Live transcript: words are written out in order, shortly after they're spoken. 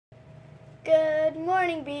Good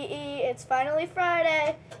morning, BE. It's finally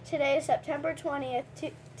Friday. Today is September 20th,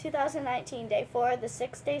 2019, day 4 of the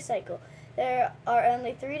 6-day cycle. There are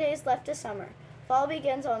only 3 days left of summer. Fall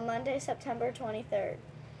begins on Monday, September 23rd.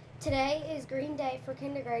 Today is Green Day for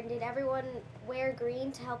kindergarten. Did everyone wear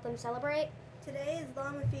green to help them celebrate? Today is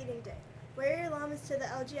Llama Feeding Day. Wear your llamas to the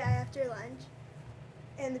LGI after lunch,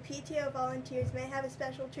 and the PTO volunteers may have a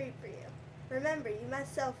special treat for you. Remember, you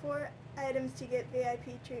must sell 4 items to get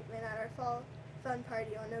VIP treatment at our Fall Fun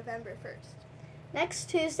Party on November 1st. Next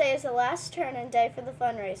Tuesday is the last turn-in day for the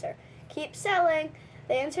fundraiser. Keep selling!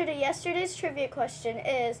 The answer to yesterday's trivia question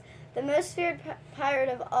is, the most feared pirate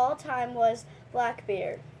of all time was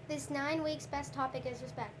Blackbeard. This 9 weeks best topic is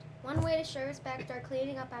respect. One way to show respect are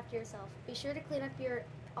cleaning up after yourself. Be sure to clean up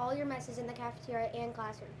all your messes in the cafeteria and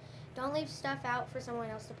classroom. Don't leave stuff out for someone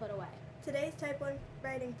else to put away. Today's Type 1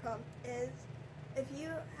 writing prompt is, if you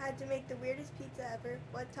had to make the weirdest pizza ever,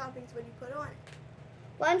 what toppings would you put on it?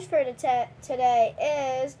 Lunch for today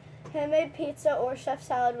is homemade pizza or chef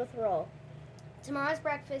salad with roll. Tomorrow's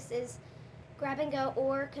breakfast is grab-and-go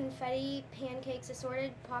or confetti pancakes,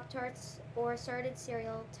 assorted Pop-Tarts, or assorted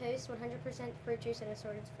cereal, toast, 100% fruit juice, and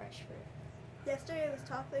assorted fresh fruit. Yesterday was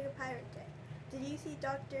Talk Like a Pirate Day. Did you see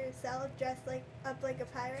Dr. Sell dressed up like a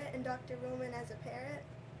pirate and Dr. Roman as a parrot?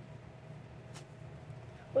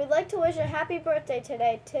 We'd like to wish a happy birthday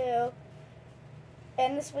today to,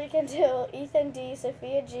 and this weekend to, Ethan D.,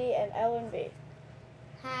 Sophia G., and Ellen B.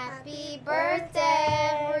 Happy birthday,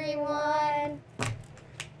 everyone!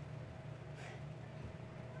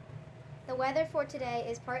 The weather for today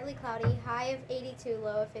is partly cloudy, high of 82,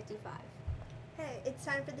 low of 55. Hey, it's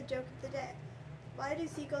time for the joke of the day. Why do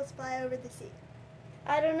seagulls fly over the sea?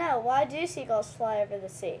 I don't know. Why do seagulls fly over the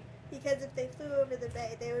sea? Because if they flew over the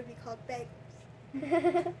bay, they would be called bagels.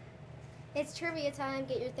 It's trivia time.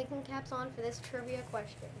 Get your thinking caps on for this trivia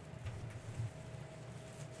question.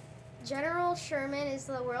 General Sherman is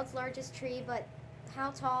the world's largest tree, but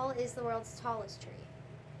how tall is the world's tallest tree?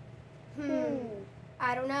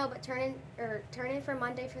 I don't know, but turn in for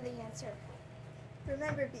Monday for the answer.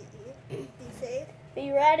 Remember, BE, be safe,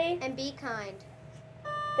 be ready, and be kind.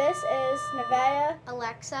 This is Nevaeh,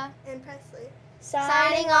 Alexa, and Presley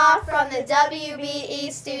signing off from the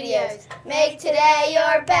WBE studios. Make today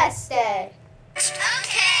your best day.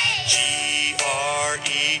 Okay.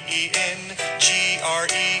 G-R-E-E-N,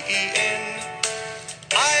 G-R-E-E-N.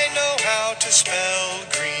 I know how to spell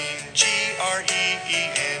green,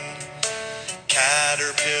 G-R-E-E-N.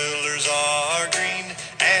 Caterpillars are green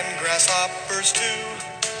and grasshoppers too.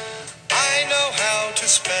 I know how to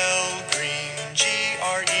spell